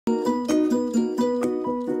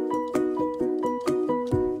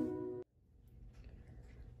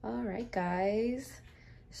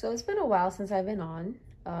So it's been a while since I've been on.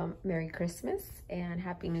 Merry Christmas and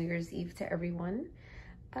Happy New Year's Eve to everyone.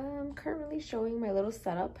 I'm currently showing my little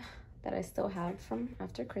setup that I still have from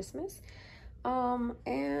after Christmas.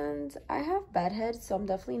 And I have bad head, so I'm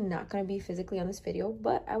definitely not going to be physically on this video,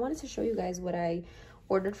 but I wanted to show you guys what I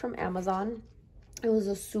ordered from Amazon. It was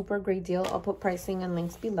a super great deal. I'll put pricing and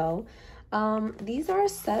links below. These are a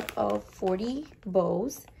set of 40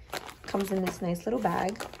 bows. Comes in this nice little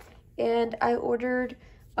bag. And I ordered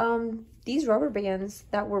these rubber bands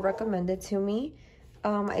that were recommended to me.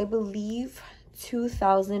 I believe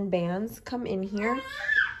 2,000 bands come in here.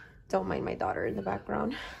 Don't mind my daughter in the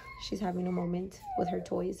background. She's having a moment with her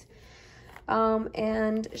toys.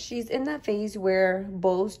 And she's in that phase where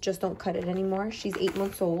bows just don't cut it anymore. She's 8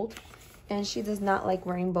 months old and she does not like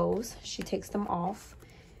wearing bows. She takes them off,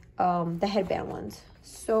 the headband ones.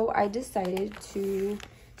 So I decided to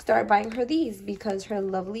start buying her these because her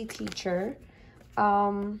lovely teacher,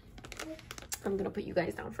 I'm gonna put you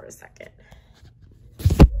guys down for a second.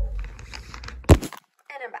 And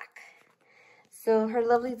I'm back. So her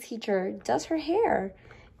lovely teacher does her hair,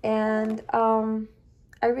 and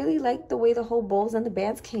I really like the way the whole bows and the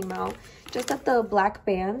bands came out. Just that the black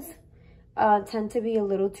bands tend to be a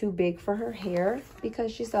little too big for her hair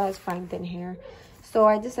because she still has fine thin hair. So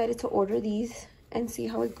I decided to order these and see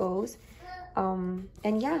how it goes. And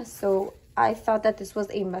yeah, so I thought that this was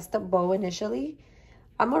a messed up bow initially.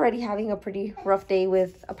 I'm already having a pretty rough day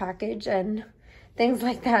with a package and things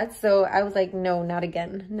like that. So I was like, no, not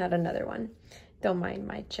again, not another one. Don't mind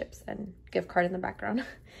my chips and gift card in the background.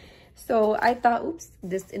 So I thought, oops,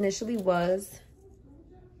 this initially was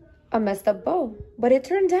a messed up bow, but it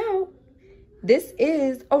turned out this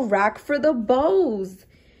is a rack for the bows.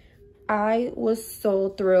 I was so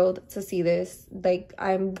thrilled to see this. Like,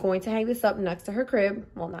 I'm going to hang this up next to her crib.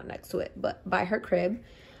 Well, not next to it, but by her crib.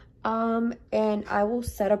 And I will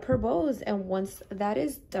set up her bows. And once that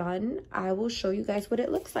is done, I will show you guys what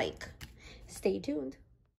it looks like. Stay tuned.